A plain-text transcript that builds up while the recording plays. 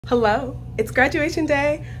Hello, it's graduation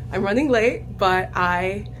day. I'm running late, but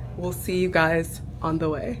I will see you guys on the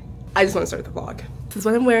way. I just want to start the vlog. This is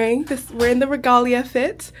what I'm wearing. We're in the regalia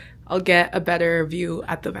fit. I'll get a better view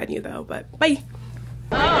at the venue though, but bye.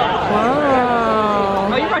 Oh. Wow.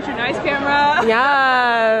 Oh, you brought your nice camera.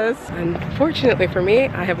 Yes. Unfortunately for me,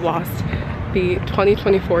 I have lost the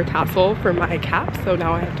 2024 tassel for my cap, so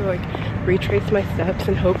now I have to like retrace my steps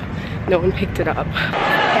and hope no one picked it up.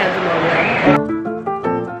 Pandemonium.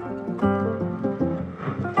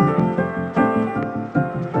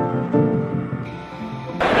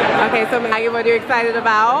 Okay, so Maggie, what are you excited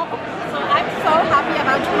about? So I'm so happy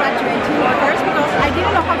about graduating. First, because I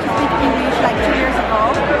didn't know how to speak English like 2 years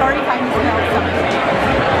ago. Already find this something.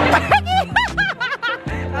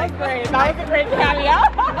 That's great. That was a great cameo.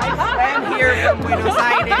 I'm here from Buenos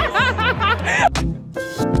Aires.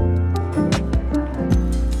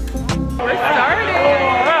 We're starting.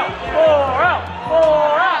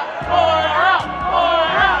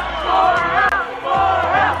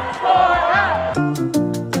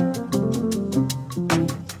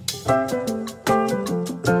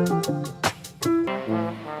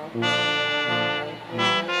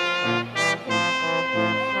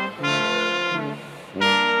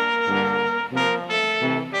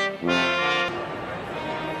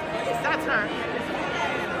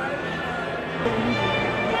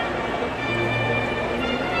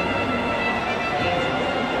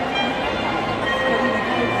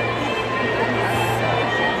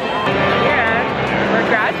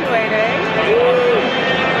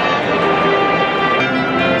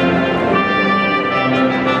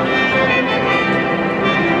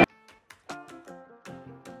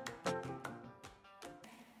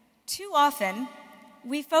 Too often,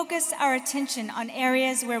 we focus our attention on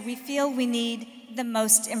areas where we feel we need the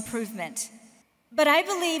most improvement. But I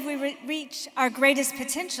believe we reach our greatest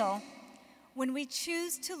potential when we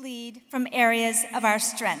choose to lead from areas of our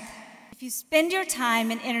strength. If you spend your time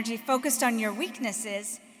and energy focused on your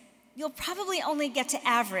weaknesses, you'll probably only get to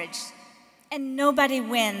average, and nobody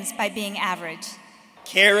wins by being average.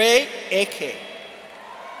 Kere Eke.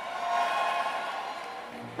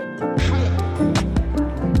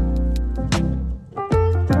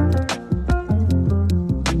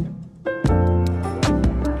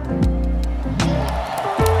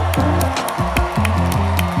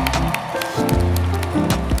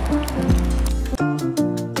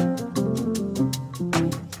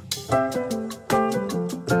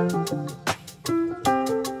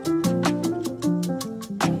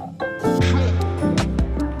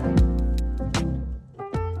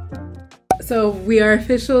 So we are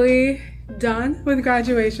officially done with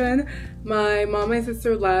graduation. My mom and my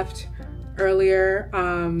sister left earlier.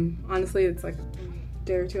 Honestly, it's like a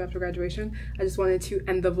day or two after graduation. I just wanted to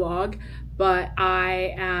end the vlog, but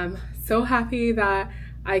I am so happy that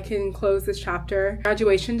I can close this chapter.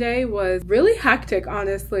 Graduation day was really hectic,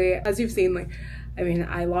 honestly. As you've seen,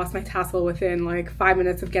 I lost my tassel within like 5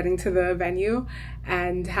 minutes of getting to the venue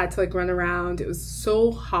and had to like run around. It was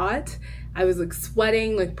so hot. I was like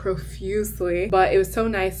sweating like profusely, but it was so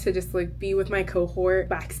nice to just like be with my cohort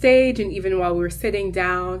backstage. And even while we were sitting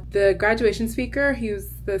down, the graduation speaker, he was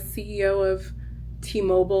the CEO of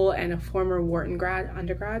T-Mobile and a former Wharton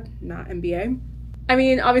undergrad, not MBA. I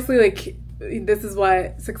mean, obviously like this is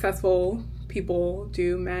what successful people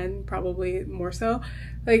do, men probably more so.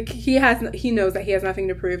 Like he knows that he has nothing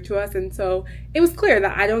to prove to us, and so it was clear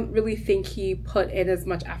that I don't really think he put in as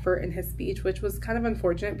much effort in his speech, which was kind of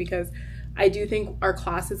unfortunate because I do think our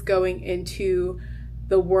class is going into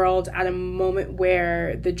the world at a moment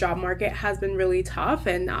where the job market has been really tough,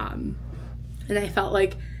 and I felt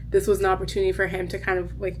like this was an opportunity for him to kind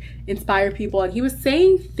of like inspire people. And he was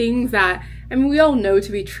saying things that, I mean, we all know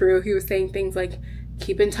to be true. He was saying things like,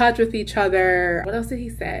 keep in touch with each other. What else did he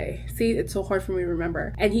say? See, it's so hard for me to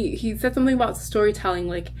remember. And he said something about storytelling,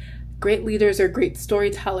 like great leaders are great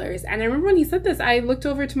storytellers. And I remember when he said this, I looked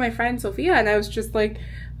over to my friend Sophia and I was just like,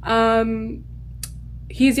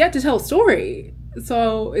 he's yet to tell a story.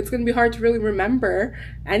 So it's going to be hard to really remember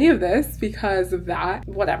any of this because of that.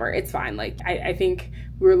 Whatever, it's fine. Like, I think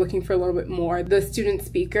we were looking for a little bit more. The student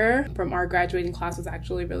speaker from our graduating class was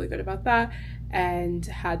actually really good about that and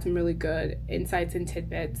had some really good insights and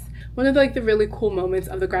tidbits. One of the really cool moments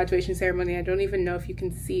of the graduation ceremony, I don't even know if you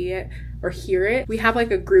can see it or hear it. We have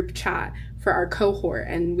like a group chat for our cohort,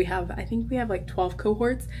 and I think we have like 12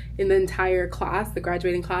 cohorts in the entire class, the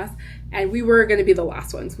graduating class, and we were going to be the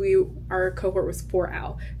last ones. Our cohort was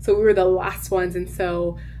 4L, so we were the last ones. And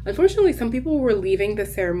so unfortunately some people were leaving the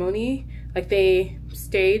ceremony, like they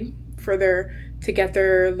stayed further to get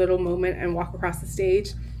their little moment and walk across the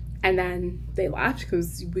stage. and then they left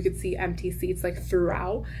because we could see empty seats like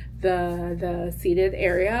throughout the seated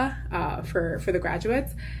area for the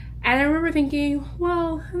graduates. And I remember thinking,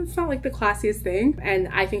 well, it's not like the classiest thing. And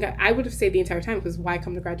I think I would have stayed the entire time, because why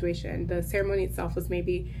come to graduation? The ceremony itself was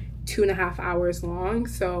maybe 2.5 hours long.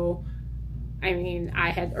 So, I mean,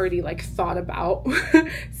 I had already like thought about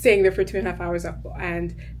staying there for 2.5 hours,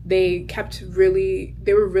 and they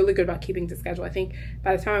were really good about keeping to schedule. I think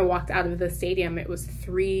by the time I walked out of the stadium, it was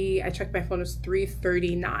I checked my phone, it was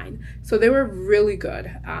 3:39. So they were really good.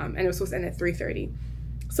 And it was supposed to end at 3:30.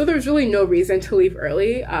 So there was really no reason to leave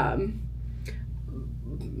early.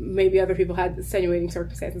 Maybe other people had extenuating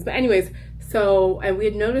circumstances. But anyways, and we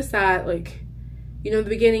had noticed that, like, you know, in the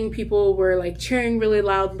beginning, people were like cheering really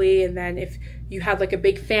loudly. And then if you had like a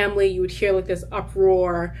big family, you would hear like this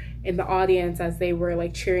uproar in the audience as they were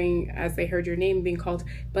like cheering as they heard your name being called.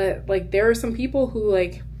 But like, there were some people who,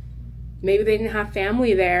 like, maybe they didn't have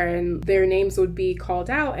family there and their names would be called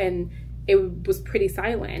out, and it was pretty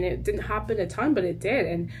silent. It didn't happen a ton, but it did.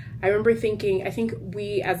 And I remember thinking, I think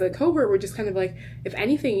we as a cohort were just kind of like, if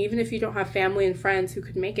anything, even if you don't have family and friends who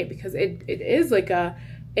could make it, because it is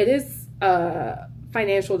a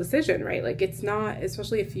financial decision, right? Like, it's not,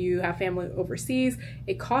 especially if you have family overseas,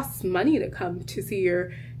 it costs money to come to see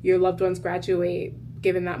your loved ones graduate,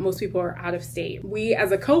 given that most people are out of state. We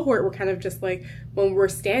as a cohort were kind of just like, when we're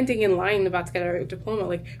standing in line about to get our diploma,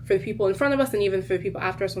 like for the people in front of us and even for the people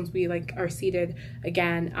after us, once we like are seated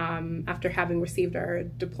again, after having received our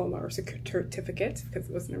diploma or certificate, because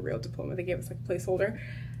it wasn't a real diploma, they gave us like a placeholder,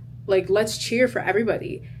 like, let's cheer for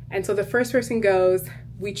everybody. And so the first person goes,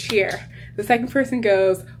 we cheer. The second person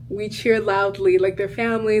goes, we cheer loudly, like their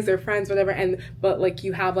families, their friends, whatever. But like,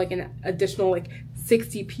 you have like an additional like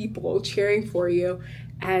 60 people cheering for you.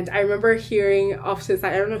 And I remember hearing off to the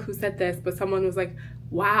side, I don't know who said this, but someone was like,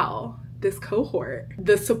 wow, this cohort,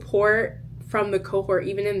 the support from the cohort,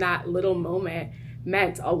 even in that little moment,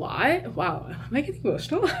 meant a lot. Wow, am I getting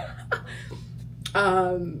emotional?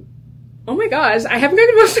 Oh my gosh, I haven't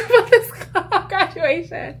gotten emotional about this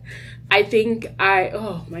graduation. I think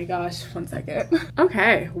oh my gosh, 1 second.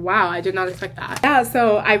 Okay, wow, I did not expect that. Yeah,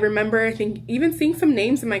 so I remember, I think, even seeing some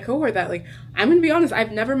names in my cohort that, like, I'm gonna be honest,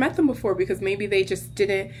 I've never met them before, because maybe they just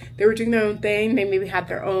they were doing their own thing, they maybe had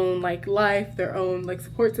their own like life, their own like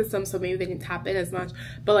support system, so maybe they didn't tap in as much.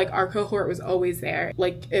 But like, our cohort was always there.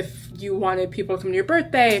 Like, if you wanted people to come to your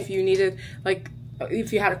birthday, if you needed, like,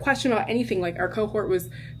 if you had a question about anything, like, our cohort was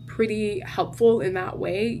pretty helpful in that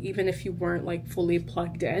way, even if you weren't like fully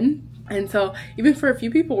plugged in. And so even for a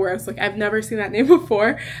few people where I was like, I've never seen that name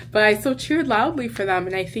before, but I still cheered loudly for them.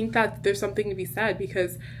 And I think that there's something to be said,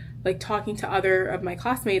 because like, talking to other of my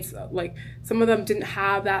classmates, like, some of them didn't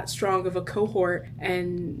have that strong of a cohort,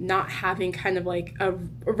 and not having kind of like a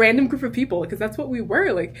random group of people, because that's what we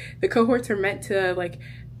were. Like, the cohorts are meant to like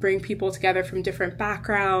bring people together from different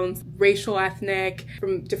backgrounds, racial, ethnic,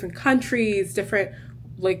 from different countries, different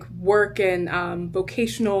like work and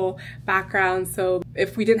vocational backgrounds. So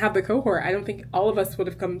if we didn't have the cohort, I don't think all of us would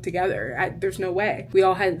have come together. There's no way. We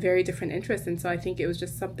all had very different interests. And so I think it was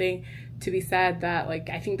just something to be said that,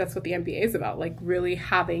 like, I think that's what the MBA is about, like, really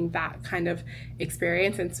having that kind of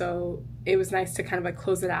experience. And so it was nice to kind of like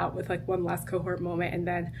close it out with like one last cohort moment. And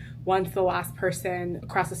then once the last person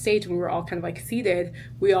across the stage, when we were all kind of like seated,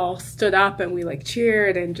 we all stood up and we like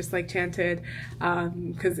cheered and just like chanted,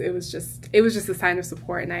 because it was just a sign of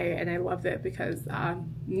support. And I loved it, because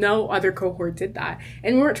no other cohort did that.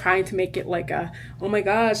 And we weren't trying to make it like oh my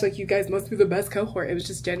gosh, like, you guys must be the best cohort. It was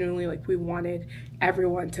just genuinely like, we wanted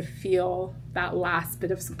everyone to feel that last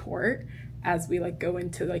bit of support as we like go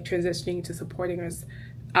into like transitioning to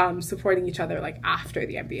supporting each other like after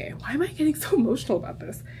the MBA. Why am I getting so emotional about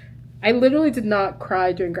this? I literally did not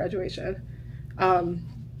cry during graduation. I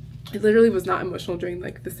literally was not emotional during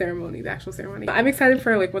like the ceremony, the actual ceremony. I'm excited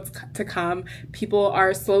for like what's to come. People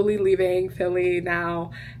are slowly leaving Philly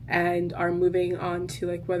now and are moving on to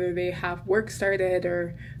like whether they have work started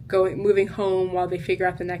or moving home while they figure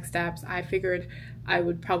out the next steps. I figured I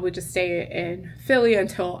would probably just stay in Philly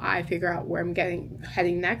until I figure out where I'm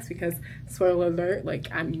heading next, because spoiler alert, like,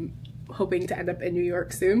 I'm hoping to end up in New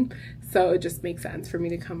York soon. So it just makes sense for me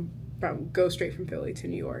to go straight from Philly to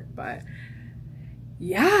New York. But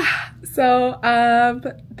yeah, so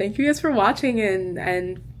thank you guys for watching,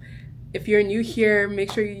 and if you're new here,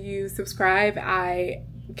 make sure you subscribe. I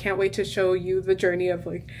can't wait to show you the journey of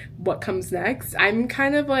like what comes next. I'm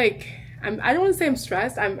kind of like, I don't want to say I'm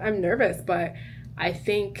stressed, I'm nervous, but I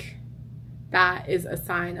think that is a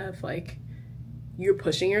sign of like you're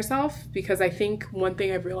pushing yourself, because I think one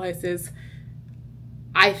thing I've realized is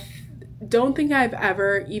don't think I've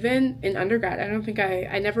ever, even in undergrad, I don't think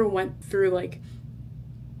I never went through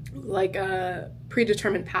like a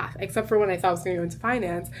predetermined path, except for when I thought I was going to go into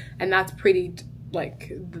finance, and that's pretty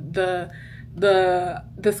like the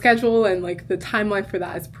schedule and like the timeline for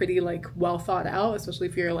that is pretty like well thought out, especially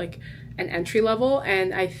if you're like an entry level.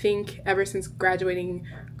 And I think ever since graduating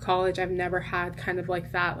college, I've never had kind of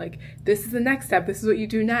like that, like, this is the next step, this is what you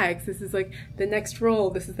do next, this is like the next role,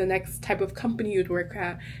 this is the next type of company you'd work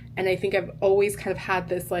at. And I think I've always kind of had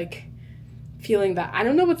this like feeling that I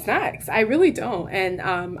don't know what's next. I really don't. And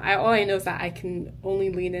all I know is that I can only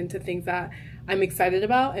lean into things that I'm excited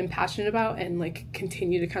about and passionate about, and like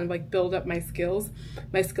continue to kind of like build up my skill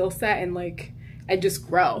set, and like, and just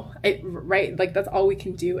grow. Right? Like that's all we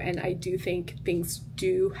can do. And I do think things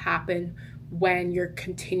do happen when you're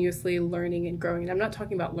continuously learning and growing. And I'm not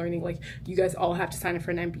talking about learning like you guys all have to sign up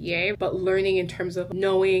for an MBA, but learning in terms of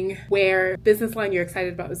knowing where business line you're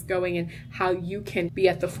excited about is going and how you can be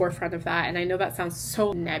at the forefront of that. And I know that sounds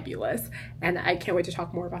so nebulous, and I can't wait to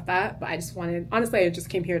talk more about that, but I just wanted, honestly, I just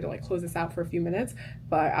came here to like close this out for a few minutes,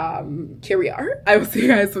 but here we are. I will see you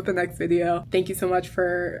guys with the next video. Thank you so much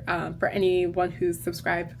for anyone who's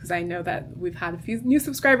subscribed, because I know that we've had a few new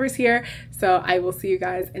subscribers here. So I will see you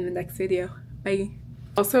guys in the next video. Bye.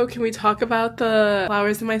 Also, can we talk about the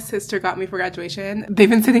flowers that my sister got me for graduation? They've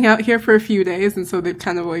been sitting out here for a few days, and so they've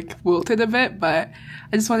kind of like wilted a bit, but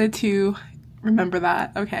I just wanted to remember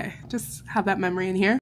that. Okay, just have that memory in here.